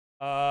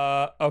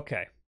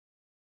Okay.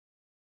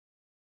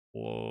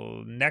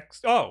 Well,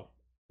 next. Oh,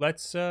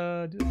 let's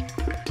do this.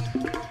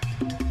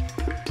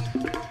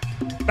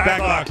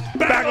 Backlog!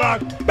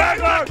 Backlog!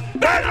 Backlog!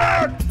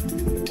 Backlog!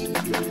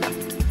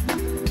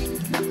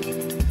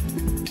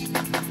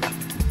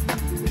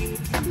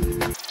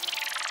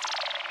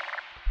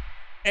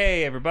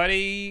 Hey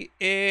everybody,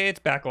 it's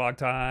backlog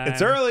time.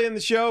 It's early in the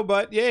show,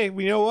 but yay,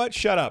 we know what?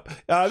 Shut up.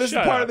 This is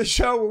part of the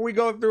show where we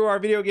go through our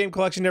video game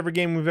collection, every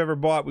game we've ever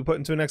bought. We put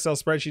into an Excel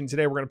spreadsheet, and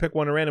today we're going to pick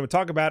one at random and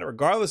talk about it,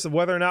 regardless of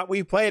whether or not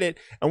we played it.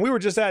 And we were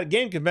just at a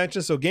game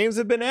convention, so games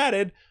have been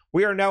added.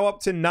 We are now up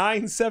to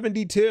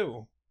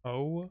 972.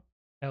 Oh,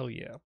 hell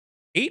yeah.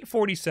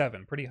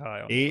 847, pretty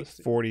high on the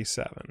list.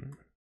 847.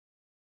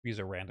 Use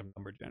a random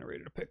number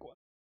generator to pick one.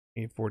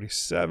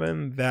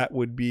 847, that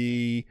would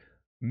be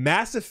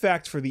Mass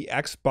Effect for the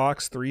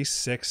Xbox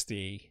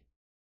 360.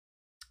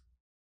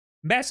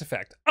 Mass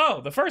Effect. Oh,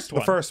 the first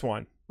one. The first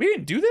one. We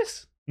didn't do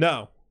this?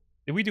 No.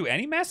 Did we do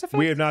any Mass Effect?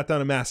 We have not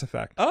done a Mass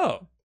Effect.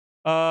 Oh.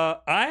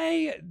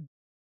 I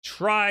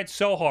tried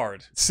so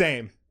hard.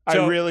 Same.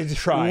 So I really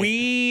tried.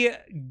 We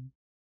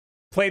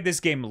played this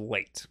game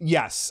late.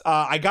 Yes.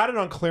 I got it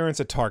on clearance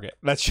at Target.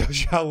 That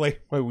shows you how late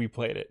we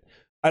played it.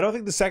 I don't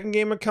think the second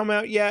game had come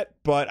out yet,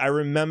 but I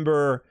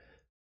remember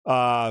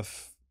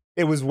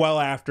it was well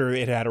after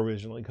it had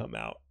originally come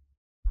out.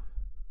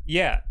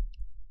 Yeah.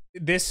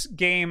 This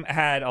game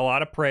had a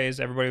lot of praise.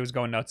 Everybody was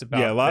going nuts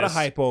about it. Yeah, a lot of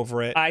hype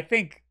over it. I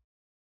think,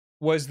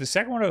 was the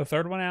second one or the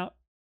third one out?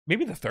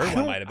 Maybe the third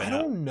one might have been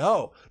out. I don't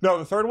know. No,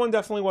 the third one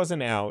definitely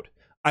wasn't out.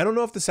 I don't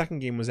know if the second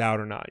game was out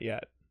or not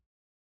yet.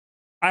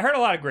 I heard a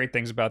lot of great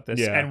things about this.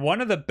 Yeah. And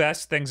one of the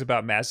best things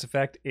about Mass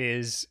Effect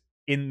is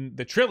in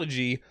the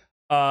trilogy,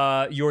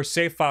 your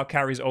save file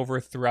carries over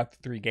throughout the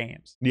 3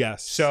 games.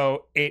 Yes.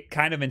 So it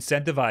kind of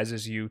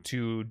incentivizes you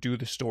to do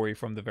the story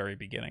from the very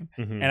beginning.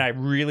 Mm-hmm. And I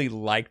really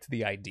liked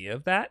the idea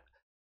of that.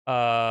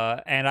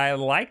 And I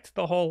liked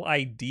the whole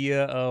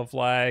idea of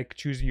like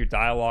choosing your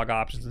dialogue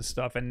options and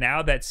stuff. And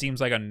now that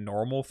seems like a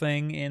normal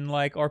thing in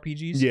like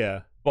RPGs.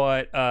 Yeah.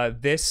 But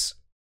this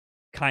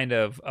kind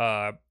of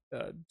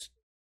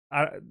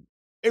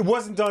it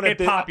wasn't done at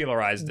it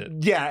popularized it.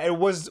 Yeah, it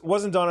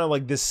wasn't done on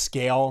like this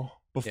scale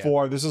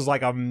before. Yeah. This was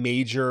like a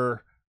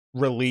major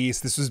release.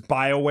 This was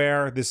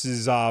BioWare. This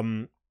is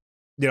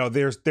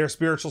their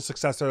spiritual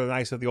successor to the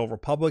Knights of the Old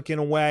Republic in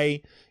a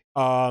way.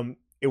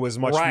 It was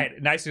much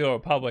Knights of the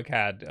Old Republic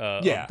had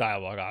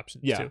dialogue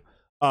options too.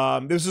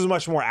 This was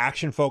much more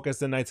action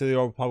focused than Knights of the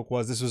Old Republic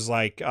was. This was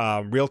like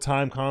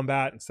real-time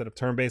combat instead of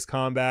turn-based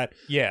combat.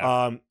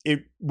 Yeah.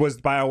 It was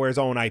BioWare's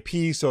own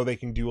IP, so they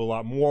can do a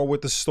lot more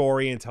with the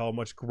story and tell a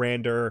much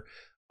grander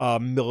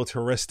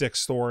militaristic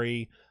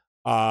story.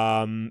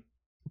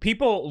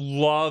 People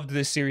loved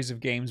this series of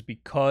games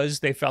because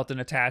they felt an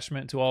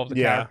attachment to all of the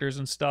characters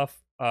and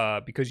stuff,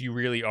 because you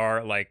really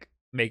are like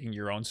making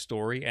your own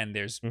story, and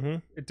there's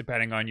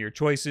depending on your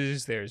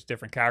choices, there's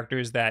different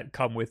characters that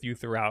come with you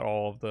throughout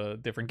all of the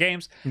different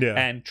games,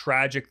 and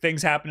tragic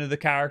things happen to the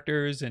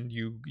characters, and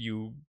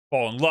you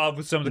fall in love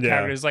with some of the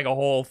characters, like a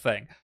whole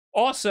thing.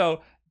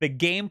 Also, the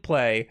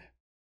gameplay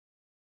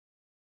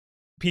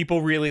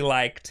people really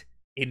liked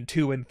in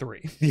 2 and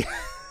 3.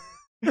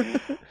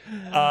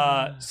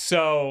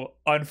 So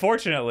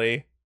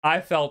unfortunately,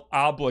 I felt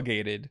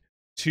obligated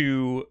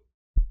to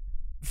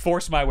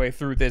force my way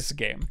through this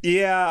game.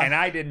 Yeah. And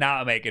I did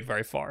not make it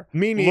very far.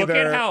 Me neither.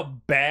 Look at how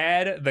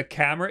bad the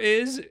camera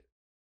is.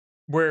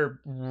 We're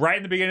right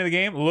in the beginning of the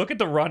game. Look at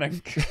the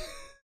running.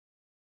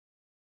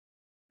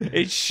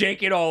 It's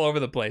shaking all over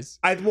the place.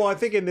 I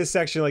think in this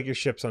section, like, your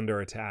ship's under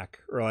attack,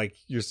 or like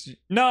you're.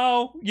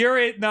 No,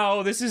 isn't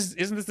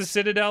this the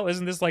Citadel?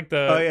 Isn't this like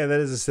the? Oh yeah, that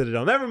is a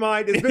Citadel. Never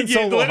mind. It's been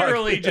so long.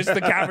 Literally just the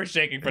camera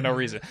shaking for no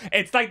reason.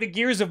 It's like the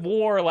Gears of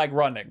War, like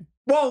running.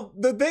 Well,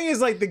 the thing is,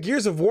 like, the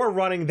Gears of War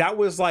running, that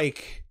was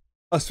like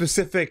a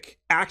specific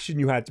action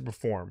you had to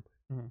perform.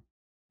 Mm-hmm.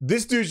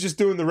 This dude's just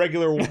doing the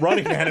regular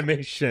running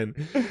animation.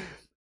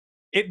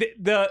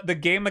 The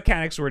game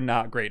mechanics were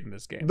not great in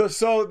this game.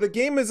 So the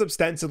game is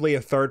ostensibly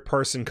a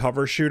third-person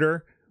cover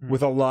shooter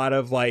with a lot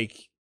of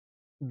like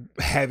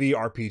heavy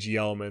RPG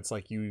elements.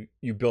 Like you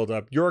build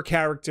up your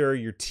character,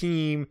 your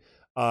team,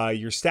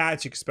 your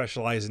stats. You can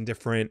specialize in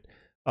different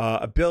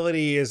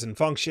abilities and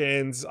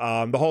functions.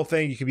 The whole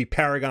thing, you can be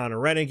Paragon or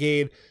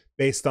Renegade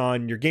based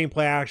on your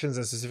gameplay actions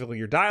and specifically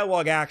your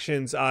dialogue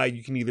actions.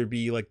 You can either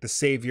be like the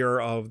savior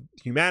of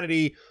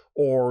humanity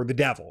or the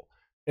devil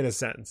in a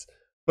sense.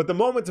 But the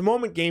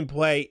moment-to-moment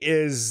gameplay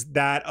is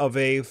that of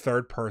a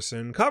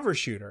third-person cover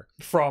shooter.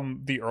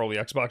 From the early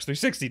Xbox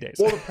 360 days.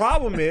 Well, the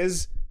problem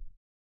is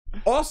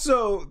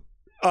also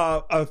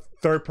a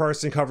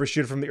third-person cover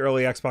shooter from the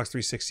early Xbox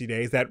 360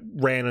 days that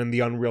ran on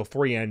the Unreal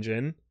 3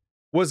 engine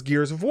was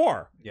Gears of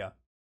War. Yeah.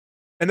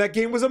 And that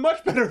game was a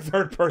much better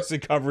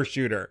third-person cover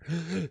shooter.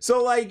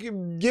 So, like,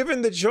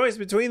 given the choice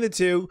between the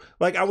two,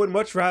 like, I would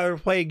much rather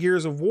play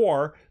Gears of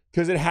War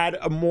because it had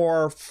a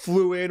more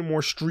fluid,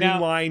 more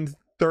streamlined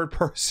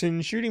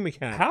third-person shooting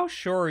mechanic. How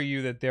sure are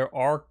you that there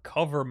are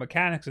cover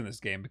mechanics in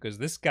this game? Because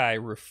this guy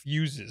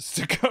refuses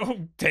to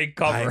go take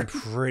cover. I'm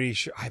pretty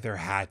sure there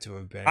had to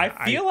have been.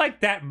 I feel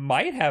like that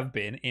might have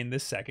been in the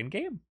second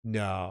game.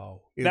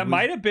 No. That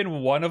might have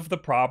been one of the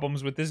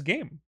problems with this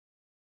game.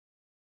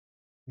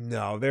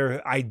 No,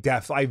 I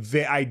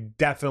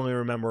definitely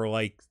remember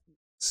like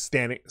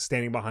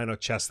standing behind a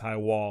chest-high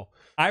wall.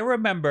 I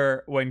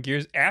remember when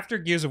after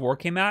Gears of War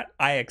came out,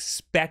 I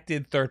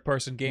expected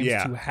third-person games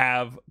to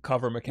have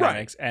cover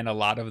mechanics, and a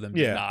lot of them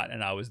did not,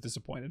 and I was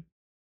disappointed.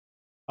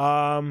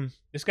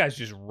 This guy's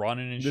just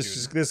running and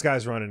shooting. This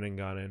guy's running and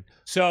gunning.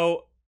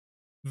 So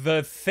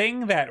the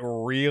thing that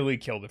really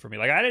killed it for me,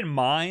 like I didn't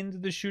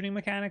mind the shooting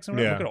mechanics. Look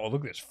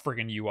at this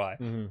friggin' UI.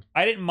 Mm-hmm.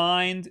 I didn't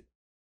mind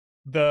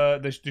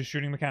the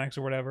shooting mechanics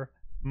or whatever.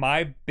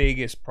 My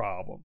biggest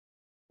problem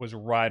was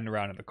riding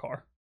around in the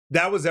car.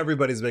 That was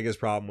everybody's biggest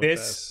problem with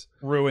this.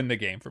 Ruined the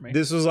game for me.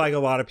 This was like a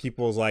lot of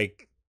people's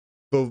like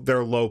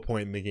their low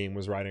point in the game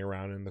was riding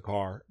around in the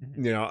car.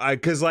 Mm-hmm. You know,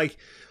 because like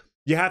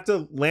you have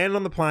to land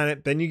on the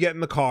planet, then you get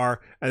in the car,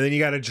 and then you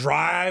got to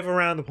drive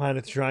around the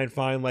planet to try and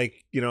find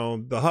like, you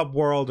know, the hub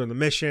world or the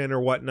mission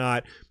or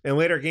whatnot. And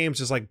later games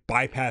just like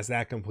bypass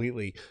that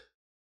completely.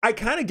 I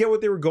kind of get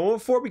what they were going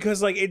for,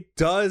 because like it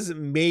does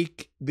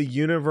make the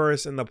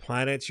universe and the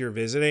planets you're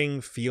visiting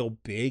feel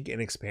big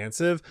and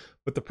expansive.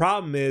 But the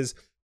problem is,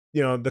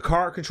 you know, the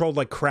car controlled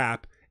like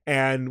crap,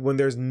 and when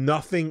there's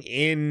nothing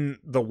in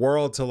the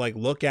world to like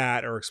look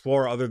at or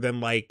explore other than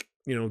like,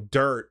 you know,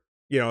 dirt,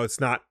 you know, it's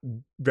not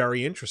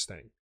very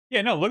interesting.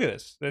 Yeah, no, look at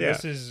this.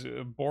 This is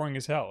boring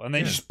as hell. And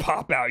then you just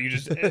pop out. You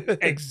just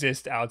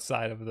exist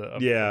outside of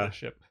the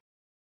ship.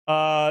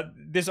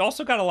 This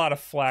also got a lot of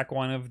flack.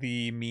 One of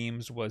the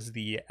memes was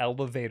the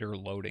elevator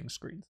loading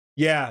screens.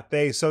 Yeah,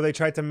 they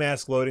tried to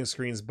mask loading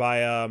screens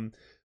by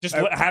just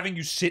having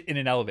you sit in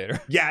an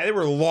elevator. Yeah, they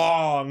were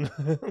long,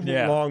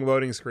 long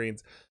loading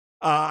screens.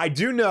 I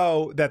do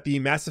know that the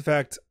Mass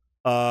Effect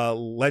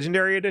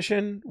Legendary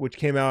Edition, which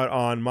came out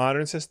on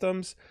modern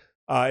systems,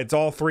 it's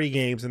all 3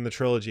 games in the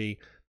trilogy,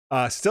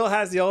 still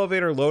has the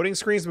elevator loading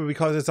screens, but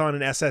because it's on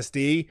an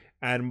SSD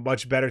and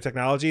much better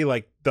technology,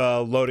 like the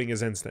loading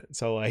is instant.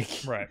 So like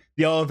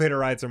the elevator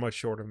rides are much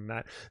shorter than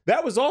that.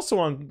 That was also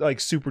on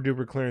like super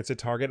duper clearance at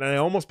Target, and I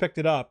almost picked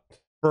it up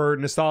for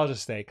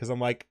nostalgia's sake, because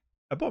I'm like,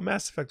 I bought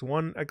Mass Effect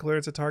 1 at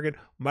clearance at Target,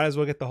 might as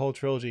well get the whole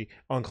trilogy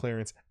on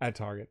clearance at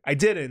Target. I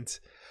didn't,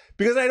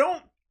 because I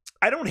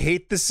don't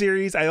hate the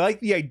series. I like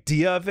the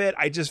idea of it.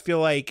 I just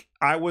feel like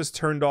I was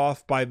turned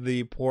off by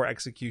the poor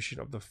execution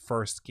of the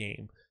first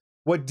game.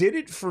 What did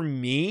it for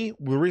me,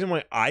 the reason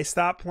why I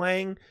stopped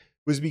playing,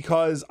 was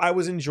because I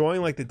was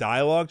enjoying like the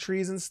dialogue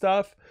trees and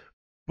stuff,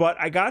 but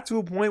I got to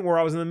a point where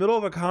I was in the middle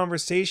of a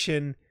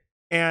conversation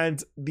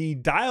and the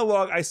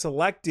dialogue I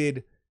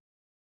selected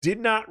did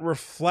not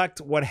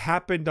reflect what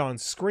happened on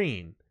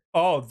screen.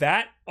 Oh,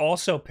 that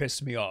also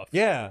pissed me off.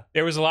 Yeah.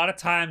 There was a lot of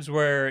times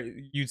where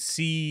you'd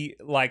see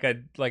like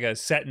a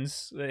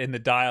sentence in the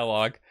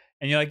dialogue,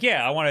 and you're like,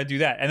 yeah, I want to do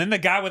that. And then the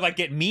guy would like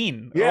get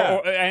mean. Yeah.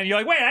 And you're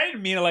like, wait, I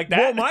didn't mean it like that.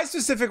 Well, my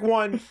specific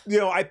one, you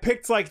know, I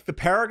picked like the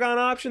Paragon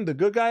option, the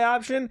good guy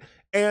option,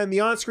 and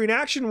the on-screen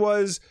action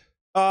was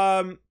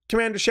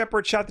Commander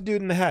Shepard shot the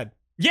dude in the head.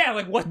 Yeah,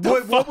 like what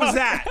was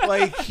that?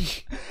 Like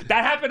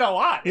that happened a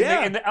lot.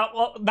 Yeah.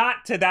 Well,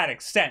 not to that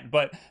extent,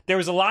 but there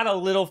was a lot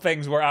of little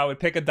things where I would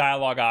pick a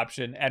dialogue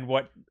option, and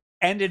what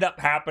ended up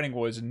happening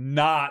was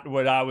not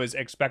what I was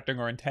expecting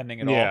or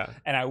intending at all.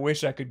 And I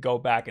wish I could go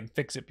back and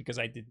fix it, because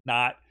I did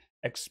not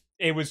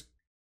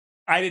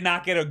I did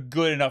not get a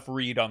good enough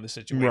read on the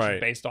situation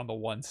based on the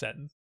one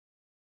sentence.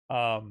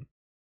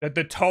 That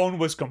the tone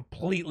was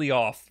completely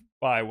off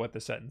by what the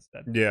sentence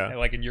said. Yeah.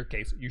 Like in your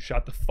case, you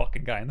shot the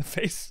fucking guy in the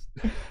face.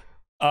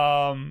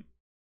 But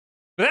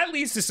that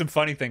leads to some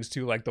funny things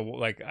too, like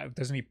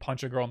doesn't he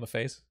punch a girl in the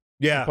face?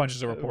 Yeah. He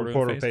punches a reporter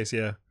in the face.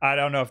 Yeah. I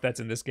don't know if that's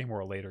in this game or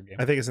a later game.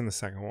 I think it's in the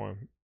second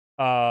one.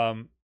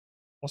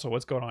 Also,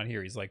 what's going on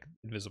here? He's like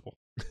invisible.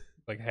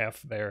 Like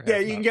half there. Yeah,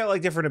 you can get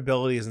like different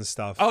abilities and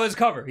stuff. Oh, his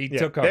cover. He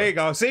took cover. There you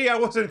go. See, I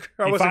wasn't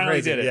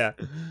crazy. Did it. Yeah.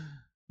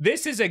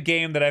 This is a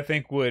game that I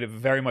think would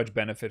very much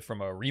benefit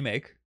from a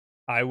remake.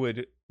 I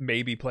would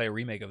maybe play a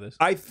remake of this.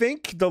 I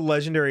think the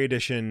Legendary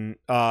Edition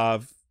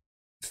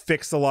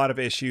fixed a lot of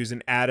issues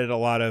and added a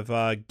lot of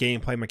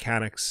gameplay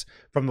mechanics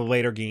from the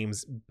later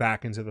games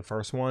back into the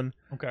first one.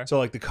 Okay. So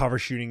like the cover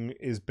shooting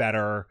is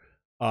better.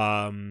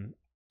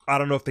 I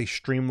don't know if they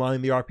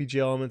streamlined the RPG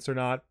elements or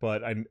not,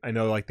 but I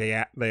know like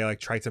they like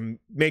try to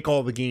make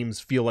all the games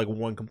feel like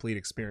one complete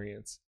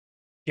experience.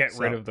 Get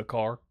rid of the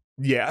car.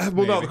 Yeah.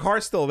 Well, no, the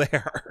car's still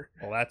there.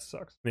 Well, that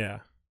sucks. Yeah.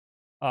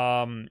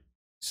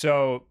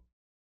 So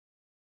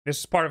this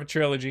is part of a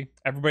trilogy.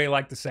 Everybody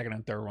liked the second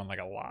and third one like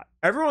a lot.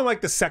 Everyone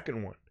liked the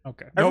second one.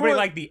 Okay. Nobody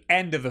liked the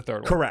end of the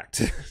third one.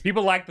 Correct.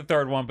 People liked the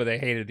third one, but they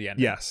hated the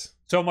ending. Yes.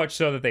 So much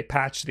so that they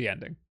patched the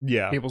ending.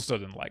 Yeah. People still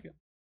didn't like it.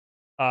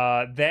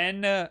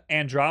 Then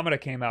Andromeda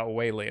came out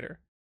way later,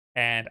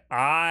 and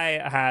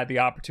I had the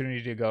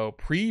opportunity to go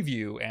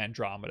preview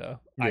Andromeda.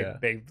 Yeah.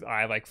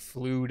 I like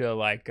flew to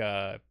like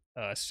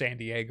San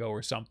Diego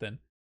or something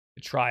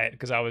to try it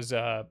because I was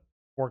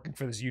working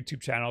for this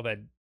YouTube channel that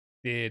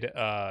did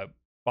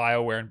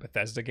BioWare and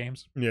Bethesda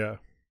games. Yeah.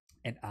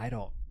 And I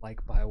don't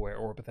like BioWare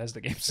or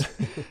Bethesda games.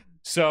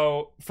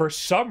 So for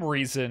some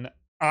reason,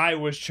 I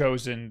was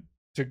chosen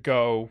to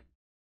go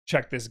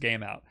check this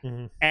game out.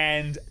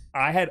 And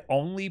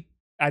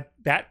at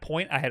that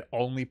point, I had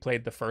only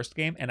played the first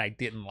game and I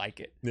didn't like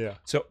it. Yeah.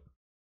 So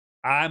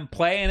I'm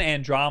playing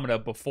Andromeda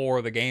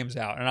before the game's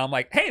out. And I'm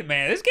like, hey,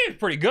 man, this game's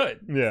pretty good.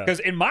 Yeah. Because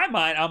in my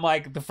mind, I'm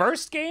like, the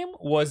first game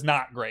was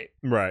not great.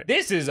 Right.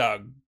 This is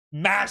a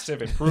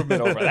massive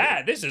improvement over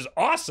that. This is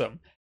awesome.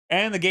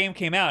 And the game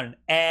came out and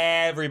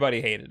everybody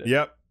hated it.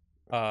 Yep.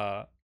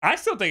 I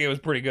still think it was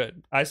pretty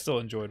good. I still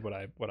enjoyed what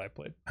I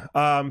played.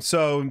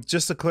 So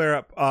just to clear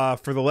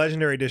up, for the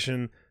Legendary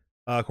Edition,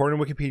 according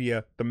to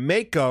Wikipedia, the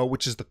Mako,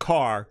 which is the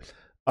car,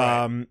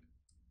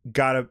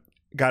 got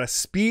a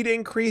speed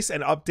increase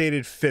and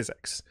updated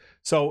physics.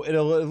 So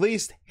it'll at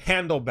least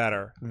handle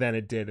better than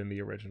it did in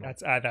the original.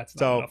 That's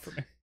not enough for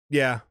me.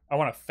 Yeah. I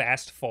want to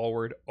fast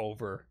forward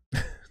over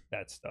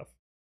that stuff.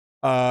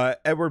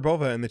 Edward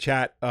Bova in the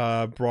chat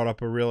brought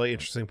up a really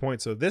interesting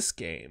point. So this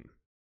game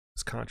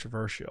is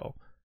controversial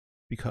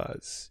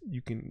because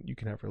you can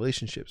have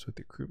relationships with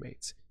your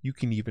crewmates. You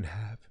can even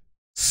have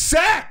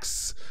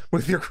sex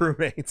with your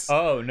crewmates.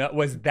 Oh no,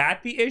 was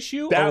that the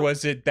issue, or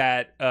was it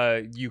that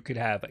you could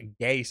have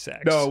gay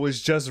sex? No, it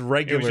was just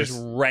regular. It was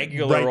just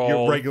regular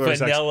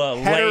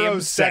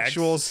vanilla, sex.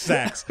 Heterosexual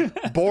sex.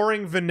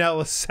 Boring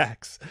vanilla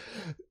sex.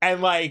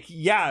 And like,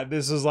 yeah,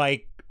 this was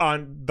like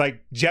on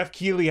like Jeff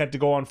Keighley had to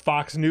go on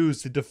Fox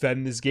News to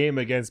defend this game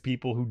against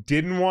people who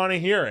didn't want to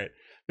hear it.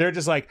 They're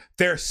just like,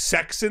 there's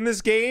sex in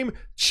this game.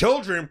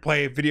 Children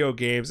play video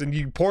games,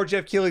 and poor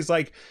Jeff Keighley's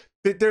like,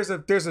 there's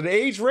an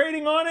age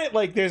rating on it.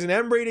 Like, there's an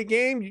M-rated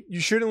game. You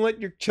shouldn't let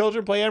your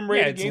children play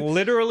M-rated games. It's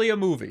literally a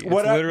movie. It's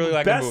literally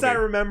like a movie. Best I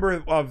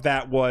remember of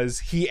that was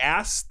he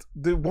asked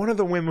one of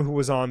the women who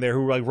was on there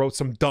who like wrote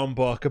some dumb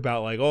book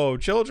about like, oh,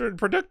 children,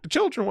 protect the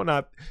children,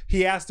 whatnot.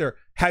 He asked her,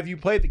 have you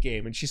played the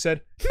game? And she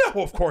said,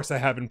 no, of course I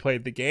haven't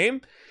played the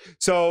game.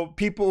 So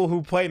people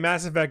who play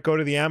Mass Effect go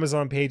to the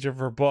Amazon page of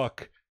her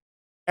book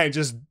and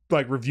just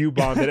like review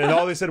bombed it. And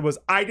all they said was,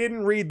 I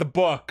didn't read the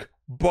book,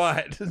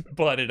 but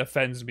it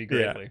offends me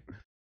greatly. Yeah.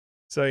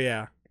 So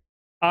yeah.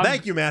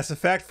 Thank you, Mass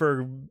Effect,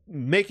 for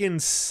making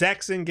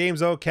sex in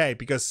games okay,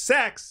 because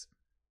sex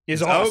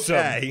is awesome.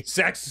 Okay.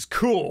 Sex is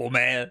cool,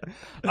 man.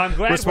 I'm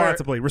glad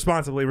responsibly.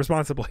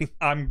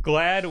 I'm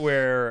glad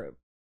we're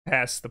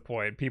past the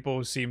point.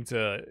 People seem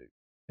to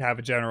have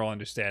a general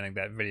understanding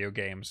that video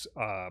games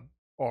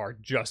are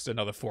just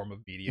another form of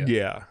media.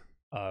 Yeah.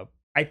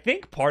 I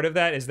think part of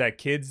that is that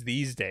kids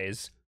these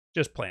days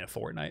just playing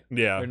Fortnite.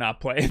 Yeah. They're not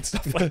playing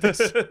stuff like this.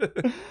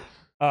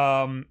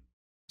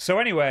 So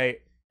anyway,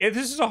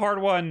 this is a hard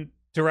one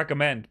to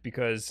recommend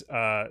because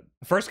the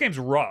first game's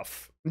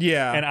rough.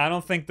 Yeah. And I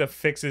don't think the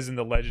fixes in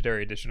the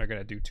Legendary Edition are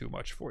going to do too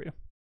much for you.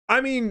 I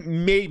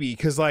mean, maybe,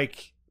 because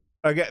like,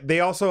 again,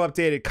 they also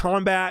updated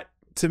combat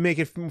to make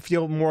it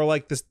feel more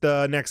like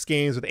the next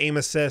games with aim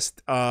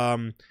assist,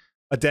 a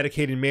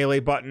dedicated melee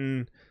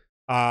button.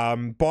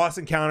 Boss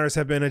encounters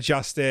have been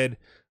adjusted.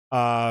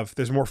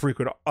 There's more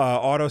frequent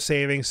auto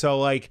saving. So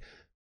like,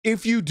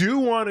 if you do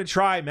want to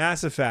try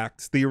Mass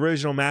Effect, the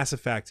original Mass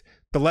Effect,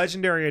 the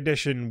Legendary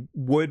Edition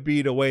would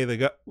be the way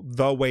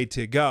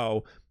to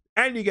go,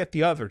 and you get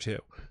the other two.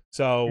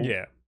 So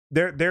yeah,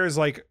 there's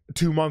like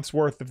 2 months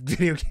worth of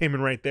video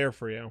gaming right there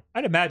for you.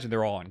 I'd imagine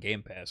they're all on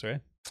Game Pass,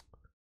 right?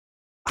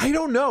 I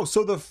don't know.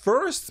 So the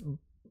first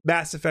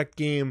Mass Effect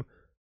game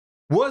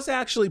was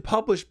actually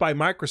published by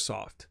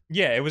Microsoft.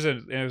 Yeah, it was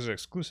an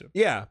exclusive.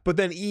 Yeah, but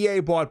then EA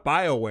bought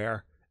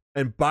BioWare,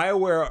 and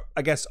BioWare,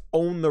 I guess,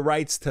 owned the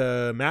rights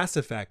to Mass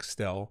Effect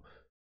still.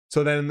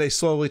 So then they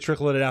slowly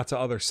trickled it out to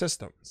other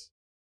systems.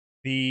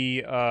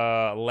 The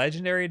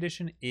Legendary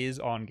Edition is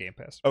on Game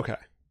Pass. Okay.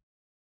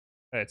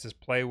 It says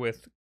play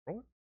with...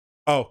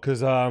 Oh,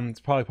 because it's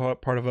probably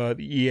part of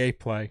the EA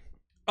Play.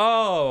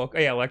 Oh,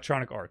 okay, yeah,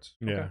 Electronic Arts.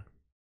 Yeah. Okay.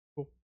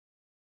 Cool.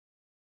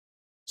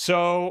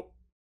 So...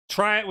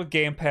 try it with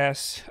Game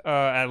Pass.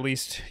 At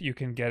least you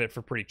can get it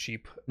for pretty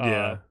cheap.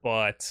 Yeah.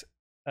 But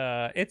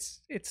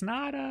it's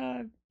not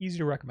easy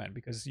to recommend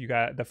because you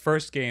got the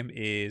first game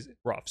is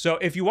rough. So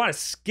if you want to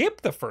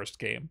skip the first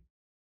game,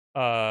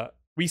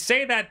 we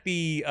say that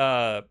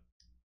the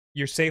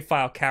your save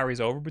file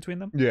carries over between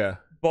them. Yeah.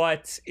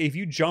 But if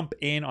you jump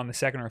in on the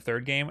second or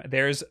third game,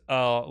 there's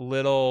a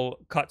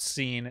little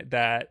cutscene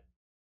that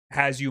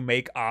has you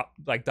make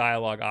like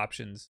dialogue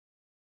options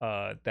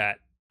that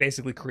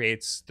basically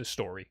creates the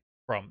story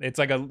from. It's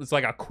like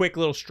a quick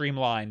little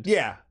streamlined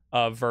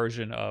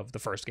version of the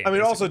first game. I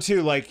mean, basically. also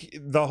too, like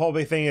the whole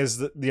big thing is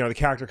that, the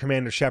character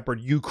Commander Shepard,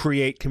 you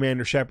create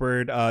Commander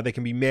Shepard. They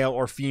can be male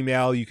or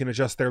female. You can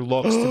adjust their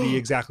looks to be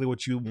exactly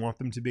what you want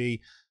them to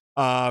be.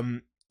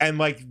 And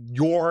like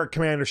your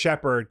Commander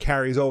Shepard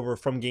carries over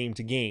from game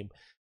to game,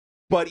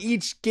 but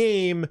each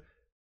game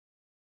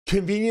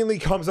conveniently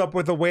comes up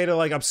with a way to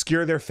like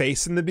obscure their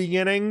face in the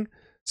beginning,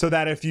 so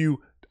that if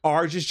you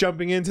are just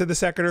jumping into the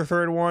second or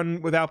third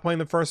one without playing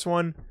the first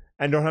one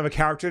and don't have a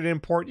character to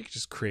import, you can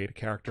just create a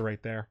character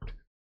right there.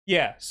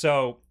 Yeah,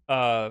 so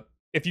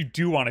if you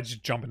do want to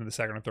just jump into the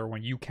second or third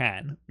one, you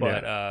can.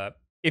 But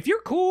if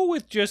you're cool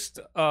with just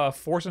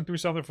forcing through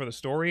something for the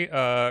story,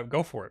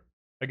 go for it.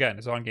 Again,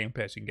 it's on Game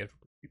Pass. You can get it for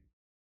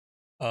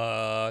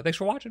free. Thanks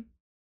for watching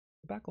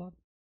the Backlog.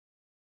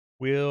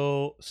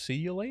 We'll see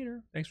you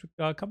later. Thanks for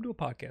coming to a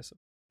podcast.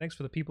 Thanks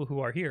for the people who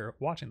are here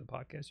watching the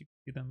podcast. You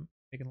can see them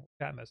making a little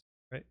chat message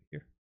right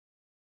here.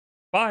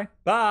 Bye.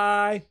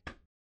 Bye.